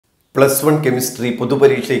+1 chemistry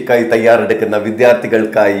പൊതുപരീക്ഷയ്ക്കായി തയ്യാറെടുക്കുന്ന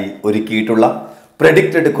വിദ്യാർത്ഥികൾക്കായി ഒരുക്കിയിട്ടുള്ള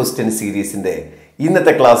predicted question സീരീസിന്റെ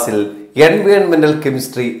ഇന്നത്തെ ക്ലാസ്സിൽ എൻവയോൺമെന്റൽ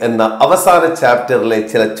കെമിസ്ട്രി എന്ന അവസാന ചാപ്റ്ററിലെ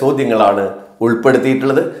ചില ചോദ്യങ്ങളാണ്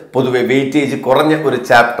ഉൾപ്പെടുത്തിയിട്ടുള്ളത്. പൊതുവെ വെയിറ്റേജ് കുറഞ്ഞ ഒരു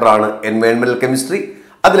ചാപ്റ്ററാണ് എൻവയോൺമെന്റൽ കെമിസ്ട്രി.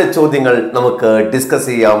 അതിലെ ചോദ്യങ്ങൾ നമുക്ക് ഡിസ്കസ്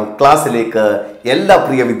ചെയ്യാം. ക്ലാസ്സിലേക്ക് എല്ലാ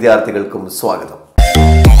പ്രിയ വിദ്യാർത്ഥികൾക്കും സ്വാഗതം.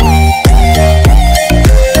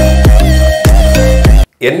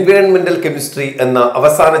 എൻവയോൺമെന്റൽ കെമിസ്ട്രി എന്ന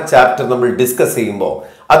അവസാന ചാപ്റ്റർ നമ്മൾ ഡിസ്കസ് ചെയ്യുമ്പോൾ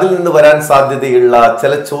അതിൽ നിന്ന് വരാൻ സാധ്യതയുള്ള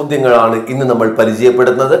ചില ചോദ്യങ്ങളാണ് ഇന്ന് നമ്മൾ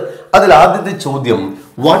പരിചയപ്പെടുന്നത്. അതിൽ ആദ്യത്തെ ചോദ്യം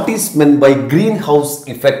what is men by green house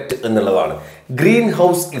effect എന്നുള്ളതാണ്. ഗ്രീൻ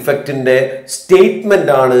ഹൗസ് ഇഫക്റ്റിന്റെ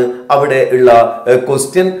സ്റ്റേറ്റ്മെന്റ് ആണ് അവിടെ ഉള്ള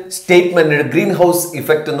question. Statement green house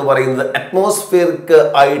effect എന്ന് പറയുന്നത് അറ്റ്മോസ്ഫിയർക്ക്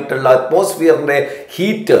ആയിട്ടുള്ള അറ്റ്മോസ്ഫിയറിന്റെ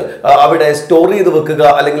ഹീറ്റ് അവിടെ സ്റ്റോർ ചെയ്ത് വെക്കുക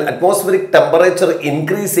അല്ലെങ്കിൽ അറ്റ്മോസ്ഫിയറിക് ടെമ്പറേച്ചർ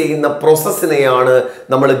ഇൻക്രീസ് ചെയ്യുന്ന പ്രോസസ്സിനെയാണ്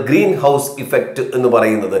നമ്മൾ ഗ്രീൻ ഹൗസ് ഇഫക്റ്റ് എന്ന്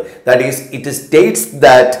പറയുന്നത്. That is it States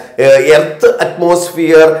that earth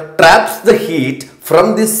atmosphere traps the heat from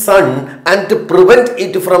the sun and to prevent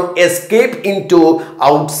it from escape into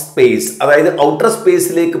out space. അതായത് ഔട്ടർ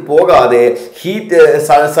സ്പേസിലേക്ക് പോകാതെ ഹീറ്റ്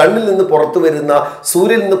സണ്ണിൽ നിന്ന് പുറത്തു വരുന്ന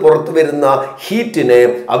സൂര്യനിൽ നിന്ന് പുറത്തു വരുന്ന ഹീറ്റിനെ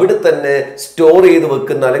അവിടെ തന്നെ സ്റ്റോർ ചെയ്ത്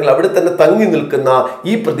വെക്കുന്ന അല്ലെങ്കിൽ അവിടെ തന്നെ തങ്ങി നിൽക്കുന്ന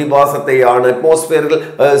ഈ പ്രതിഭാസത്തെയാണ് അറ്റ്മോസ്ഫിയറിൽ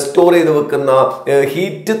സ്റ്റോർ ചെയ്ത് വെക്കുന്ന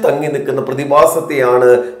ഹീറ്റ് തങ്ങി നിൽക്കുന്ന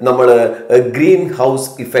പ്രതിഭാസത്തെയാണ് നമ്മൾ ഗ്രീൻ ഹൗസ്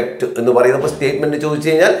ഇഫക്റ്റ് എന്ന് പറയുന്നത്. അപ്പോൾ സ്റ്റേറ്റ്മെന്റ് ചോദിച്ചു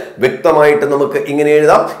കഴിഞ്ഞാൽ വ്യക്തമായിട്ട് നമുക്ക് ഇങ്ങനെ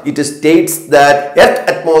എഴുതാം. It States that Earth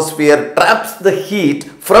atmosphere traps the heat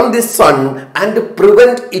from the sun and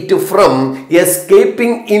prevent it from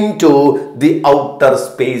escaping into the outer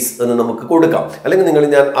space എന്ന് നമുക്ക് കൊടുക്കാം. അല്ലെങ്കിൽ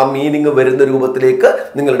ഞാൻ ആ മീനിങ് വരുന്ന രൂപത്തിലേക്ക്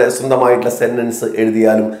നിങ്ങളുടെ സ്വന്തമായിട്ടുള്ള സെന്റൻസ്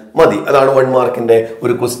എഴുതിയാലും മതി. അതാണ് 1 മാർക്കിന്റെ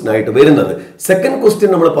ഒരു ക്വസ്റ്റ്യൻ ആയിട്ട് വരുന്നത്. സെക്കൻഡ്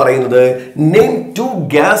ക്വസ്റ്റ്യൻ നമ്മൾ പറയുന്നത് name 2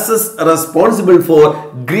 gases responsible for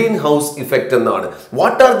greenhouse effect എന്നാണ്.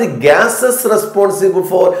 What are the gases responsible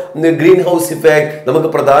for the greenhouse effect?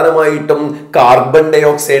 നമുക്ക് പ്രധാനമായിട്ടും കാർബൺ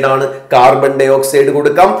ഡയോക്സൈഡ് ആണ്. കാർബൺ ഡയോക്സൈഡ്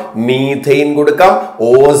കൊടുക്കാം, മീഥെയിൻ കൊടുക്കാം,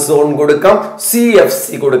 ഓസോൺ കൊടുക്കാം,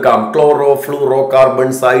 CFC കൊടുക്കാം. ക്ലോറോ ഫ്ലൂറോ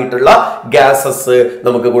കാർബൺസ് ആയിട്ടുള്ള ഗ്യാസസ്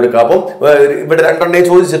നമുക്ക് കൊടുക്കാം. അപ്പം ഇവിടെ 2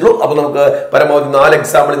 ചോദിച്ചിട്ടുള്ളൂ. അപ്പൊ നമുക്ക് പരമാവധി 4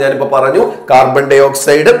 എക്സാമ്പിൾ ഞാനിപ്പോ പറഞ്ഞു. കാർബൺ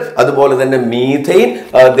ഡയോക്സൈഡ്, അതുപോലെ തന്നെ methane,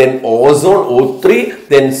 then ozone O3,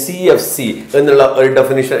 then CFC എന്നുള്ള ഒരു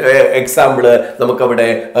ഡെഫിനിഷൻ എക്സാമ്പിൾ നമുക്ക് അവിടെ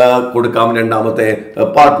കൊടുക്കാം രണ്ടാമത്തെ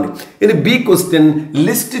പാർട്ടിന്. ഇനി B question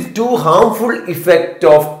list 2 harmful effect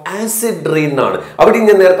of acid rain ആണ്. അവിടെ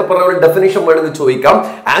ഞാൻ നേരത്തെ പറഞ്ഞ ഡെഫിനിഷൻ വേണമെങ്കിൽ ചോദിക്കാം.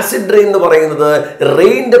 ആസിഡ് റെയിൻ എന്ന് പറയുന്നത്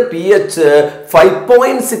റെയിന്റെ pH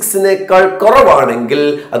 5.6 കുറവാണെങ്കിൽ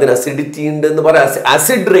അതിന് അസിഡിറ്റി ഉണ്ട് എന്ന് പറയാം.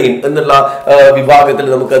 ആസിഡ് റെയിൻ എന്നുള്ള വിഭാഗത്തിൽ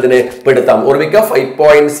നമുക്ക് അതിനെ പെടുത്താം. ഓർമ്മിക്കുക,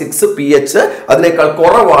 5.6 pH അതിനേക്കാൾ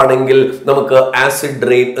കുറവാണെങ്കിൽ നമുക്ക് ആസിഡ്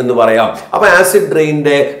റെയിൻ എന്ന് പറയാം. അപ്പൊ ആസിഡ്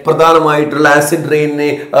റെയിന്റെ പ്രധാനമായിട്ടുള്ള ആസിഡ് റെയിന്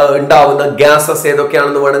ഉണ്ടാവുന്ന ഗ്യാസസ്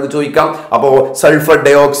ഏതൊക്കെയാണെന്ന് വേണമെങ്കിൽ ചോദിക്കാം. അപ്പോ സൾഫർ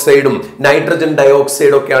ഡയോക്സൈഡും നൈട്രജൻ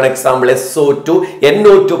ഡയോക്സൈഡും ഒക്കെയാണ് എക്സാമ്പിൾ. SO2,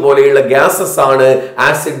 NO2 പോലെയുള്ള ഗ്യാസസ് ആണ്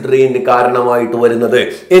ആസിഡ് റെയിന് കാരണമായിട്ട് വരുന്നത്.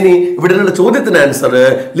 ഇനി ഇവിടെയുള്ള ചോദ്യത്തിന് answer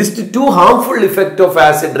list 2 harmful effect of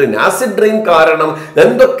acid rain. Acid rain കാരണം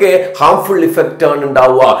എന്തൊക്കെ ഹാംഫുൾ ഇഫക്റ്റ് ആണ്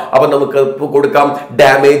ഉണ്ടാവുക? അപ്പൊ നമുക്ക് കൊടുക്കാം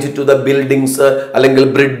ഡാമേജ് ടു ദ ബിൽഡിങ്സ് അല്ലെങ്കിൽ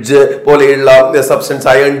ബ്രിഡ്ജ് പോലെയുള്ള substance,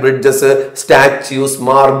 iron bridges, statues,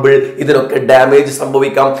 marble, ഇതിനൊക്കെ ഡാമേജ്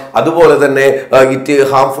സംഭവിക്കാം. അതുപോലെ തന്നെ it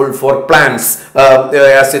harmful four plants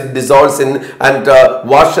as it dissolves in and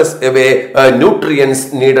washes away nutrients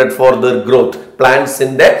needed for their growth.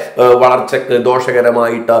 പ്ലാന്റ്സിന്റെ വളർച്ചയ്ക്ക്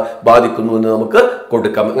ദോഷകരമായിട്ട് ബാധിക്കുന്നു എന്ന് നമുക്ക്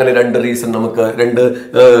കൊടുക്കാം. അങ്ങനെ 2 റീസൺ നമുക്ക് 2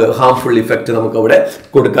 ഹാംഫുൾ ഇഫക്റ്റ് നമുക്ക് അവിടെ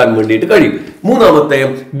കൊടുക്കാൻ വേണ്ടിയിട്ട് കഴിയും. മൂന്നാമത്തെ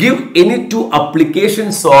give any 2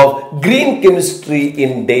 applications of green chemistry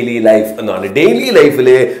in daily life എന്നാണ്. ഡെയിലി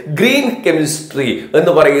ലൈഫില് ഗ്രീൻ കെമിസ്ട്രി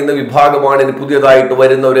എന്ന് പറയുന്ന വിഭാഗമാണ് ഇനി പുതിയതായിട്ട്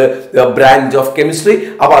വരുന്ന ഒരു ബ്രാഞ്ച് ഓഫ് കെമിസ്ട്രി.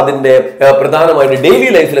 അപ്പൊ അതിന്റെ പ്രധാനമായിട്ട് ഡെയിലി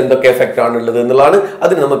ലൈഫിൽ എന്തൊക്കെ എഫക്റ്റ് ആണുള്ളത് എന്നുള്ളതാണ്.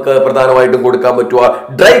 അതിന് നമുക്ക് പ്രധാനമായിട്ടും കൊടുക്കാൻ പറ്റുക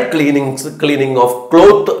ഡ്രൈ ക്ലീനിങ് ഓഫ്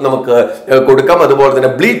ക്ലോത്ത് നമുക്ക് കൊടുക്കാം. അതുപോലെ തന്നെ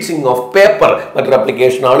ബ്ലീച്ചിങ് ഓഫ് പേപ്പർ മറ്റൊരു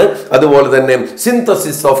ആപ്ലിക്കേഷൻ ആണ്. അതുപോലെ തന്നെ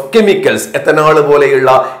സിന്തസിസ് ഓഫ് കെമിക്കൽസ്, എത്തനാൾ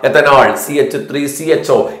പോലെയുള്ള എത്തനാൾ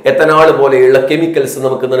CH3CHO എത്തനാൾ പോലെയുള്ള കെമിക്കൽസ്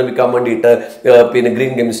നമുക്ക് നിർമ്മിക്കാൻ വേണ്ടിയിട്ട് പിന്നെ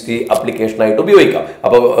ഗ്രീൻ കെമിസ്ട്രി ആപ്ലിക്കേഷൻ ആയിട്ട് ഉപയോഗിക്കാം.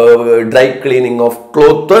 അപ്പോൾ ഡ്രൈ ക്ലീനിങ് ഓഫ്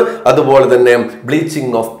ക്ലോത്ത്, അതുപോലെ തന്നെ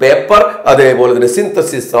ബ്ലീച്ചിങ് ഓഫ് പേപ്പർ, അതേപോലെ തന്നെ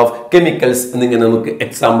സിന്തസിസ് ഓഫ് കെമിക്കൽസ് എന്നിങ്ങനെ നമുക്ക്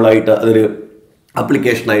എക്സാമ്പിൾ ആയിട്ട് അതൊരു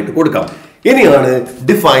ആപ്ലിക്കേഷൻ ആയിട്ട് കൊടുക്കാം. ഇനിയാണ്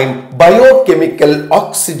ഡിഫൈൻ ബയോകെമിക്കൽ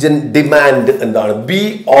ഓക്സിജൻ ഡിമാൻഡ് എന്താണ്.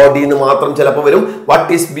 BOD എന്ന് മാത്രം ചിലപ്പോൾ വരും. വാട്ട്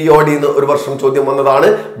ഈസ് BOD എന്ന് ഒരു വർഷം ചോദ്യം വന്നതാണ്.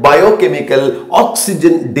 ബയോകെമിക്കൽ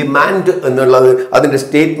ഓക്സിജൻ ഡിമാൻഡ് എന്നുള്ളത് അതിന്റെ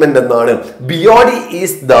സ്റ്റേറ്റ്മെന്റ് എന്താണ്. BOD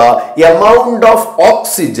is the amount of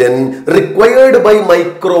oxygen required by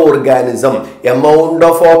micro organism. Amount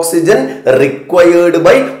of oxygen required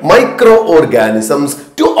by micro organisms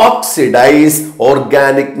to oxidize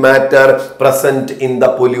organic matter present in the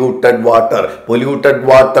polluted water. Polluted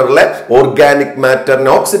water le organic matter ne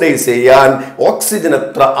oxidize ചെയ്യാൻ oxygen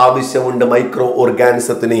എത്ര ആവശ്യമുണ്ട് micro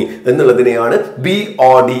ഓർഗാനിസത്തിന് എന്നുള്ളതിനെയാണ്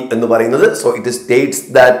BOD എന്ന് പറയുന്നത്. So it states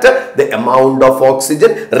that the amount of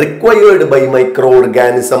oxygen required by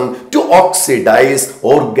microorganism to oxidize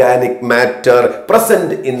organic matter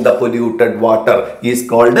present in the polluted water is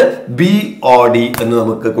called BOD എന്ന്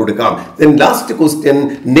നമുക്ക് കൊടുക്കാം. Then last question,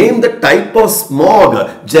 name the type of smog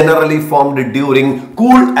generally formed during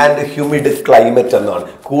cool and humid climate എന്നാണ്.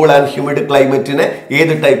 Cool and humid ക്ലൈമറ്റിന്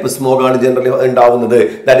ഏത് type smog ആണ് generally ഉണ്ടാവുന്നത്?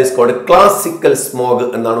 That is called classical smog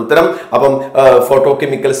എന്നാണ് ഉത്തരം. അപ്പം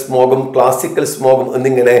ഫോട്ടോകെമിക്കൽ സ്മോഗും ക്ലാസിക്കൽ സ്മോഗും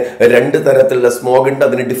എന്നിങ്ങനെ രണ്ട് തരത്തിലുള്ള സ്മോഗ് ഉണ്ട്.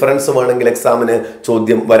 അതിന് ഡിഫറൻസ് വേണമെങ്കിൽ എക്സാമിന്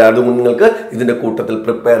ചോദ്യം വരാതെ നിങ്ങൾക്ക് ഇതിന്റെ കൂട്ടത്തിൽ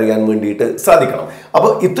പ്രിപ്പയർ ചെയ്യാൻ വേണ്ടിയിട്ട് സാധിക്കണം.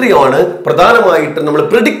 അപ്പോൾ ഇത്രയാണ് പ്രധാനമായിട്ട് നമ്മൾ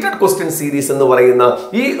പ്രിഡിക്റ്റഡ് ക്വസ്റ്റ്യൻ സീരീസ് എന്ന് പറയുന്ന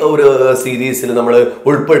ഈ ഒരു സീരീസിൽ നമ്മൾ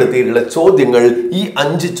ഉൾപ്പെടുത്തിയിട്ടുള്ള ചോദ്യങ്ങൾ. ഈ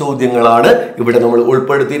 5 ചോദ്യങ്ങളാണ് ഇവിടെ നമ്മൾ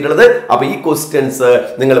ഉൾപ്പെടുത്തിയിട്ടുള്ളത്. അപ്പൊ ഈ ക്വസ്റ്റ്യൻസ്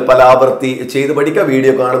നിങ്ങൾ പലാവർത്തി ചെയ്ത് പഠിക്കുക.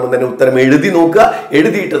 വീഡിയോ കാണുമ്പോൾ തന്നെ ഉത്തരം എഴുതി നോക്കുക.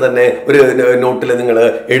 എഴുതിയിട്ട് തന്നെ ഒരു നോട്ടിൽ നിങ്ങൾ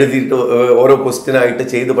എഴുതിയിട്ട് ഓരോ ക്വസ്റ്റ്യൻ ആയിട്ട്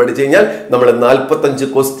ചെയ്ത് പഠിച്ചു കഴിഞ്ഞാൽ നമ്മൾ 45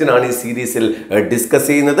 ക്വസ്റ്റ്യൻ ആണ് ഈ സീരീസിൽ ഡിസ്കസ്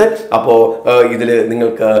ചെയ്യുന്നത്. അപ്പോൾ ഇതിൽ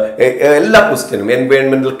നിങ്ങൾക്ക് എല്ലാ ക്വസ്റ്റ്യനും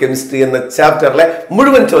എൻവയോൺമെന്റൽ കെമിസ്ട്രി എന്ന ചാപ്റ്ററിലെ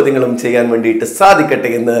മുഴുവൻ ചോദ്യങ്ങളും ചെയ്യാൻ വേണ്ടിയിട്ട്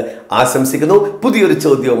സാധിക്കട്ടെ എന്ന് ആശംസിക്കുന്നു. പുതിയൊരു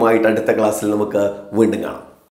ചോദ്യവുമായിട്ട് അടുത്ത ക്ലാസ്സിൽ നമുക്ക് വീണ്ടും കാണാം.